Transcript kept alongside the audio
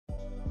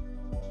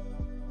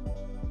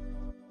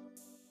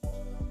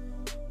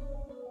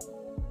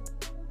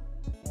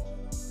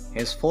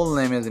His full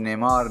name is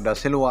Neymar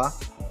Dasilva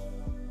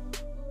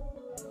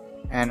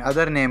and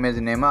other name is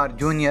Neymar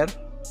Jr.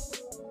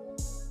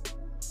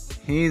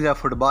 He is a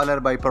footballer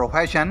by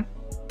profession.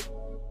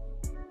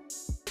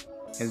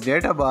 His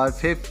date of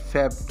birth 5th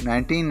Feb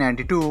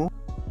 1992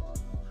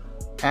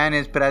 and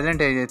his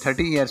present age is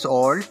 30 years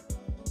old.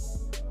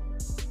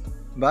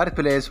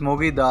 Birthplace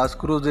Mogi das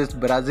Cruzes,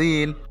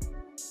 Brazil.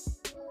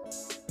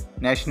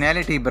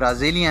 Nationality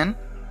Brazilian.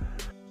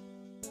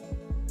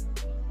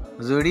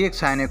 Zodiac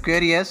sign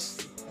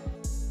Aquarius.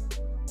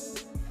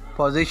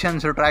 Position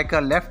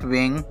striker left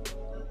wing.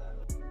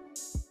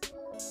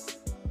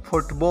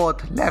 Foot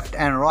both left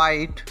and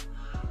right.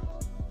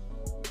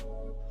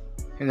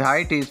 His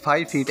height is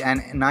 5 feet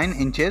and 9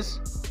 inches.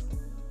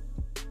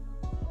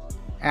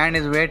 And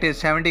his weight is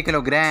 70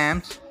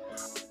 kilograms.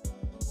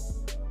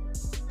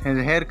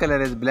 His hair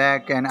color is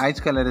black and eyes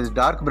color is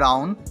dark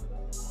brown.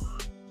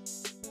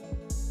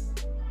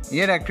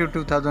 Year active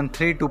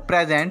 2003 to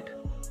present.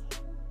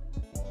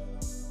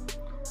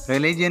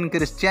 Religion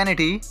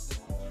Christianity.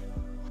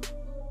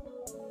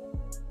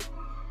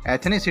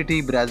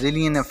 Ethnicity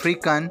Brazilian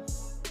African.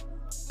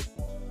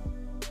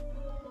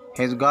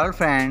 His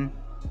girlfriend.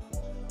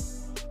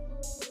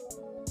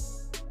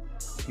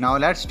 Now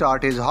let's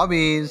start his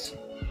hobbies.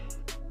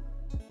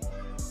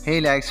 He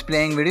likes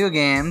playing video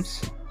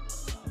games,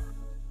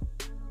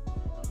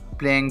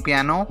 playing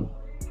piano,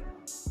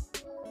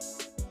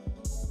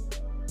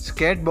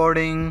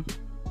 skateboarding,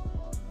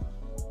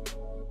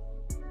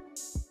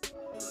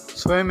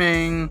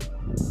 swimming,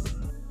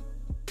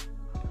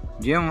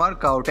 gym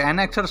workout and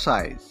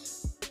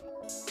exercise.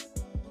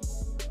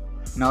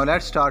 Now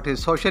let's start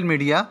his social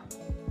media.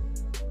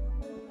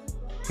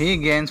 He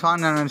gains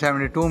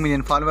 172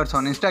 million followers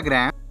on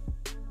Instagram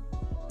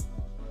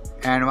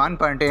and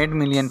 1.8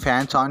 million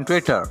fans on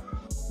Twitter.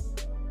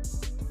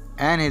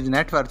 And his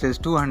net worth is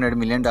 $200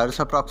 million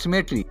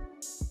approximately.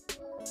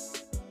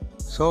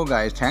 So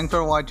guys, thanks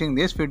for watching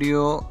this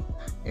video.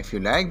 If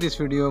you like this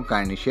video,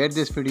 kindly share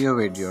this video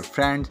with your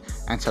friends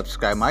and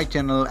subscribe my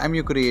channel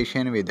MU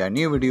Creation with a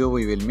new video.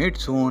 We will meet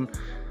soon.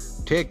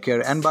 Take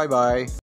care and bye bye.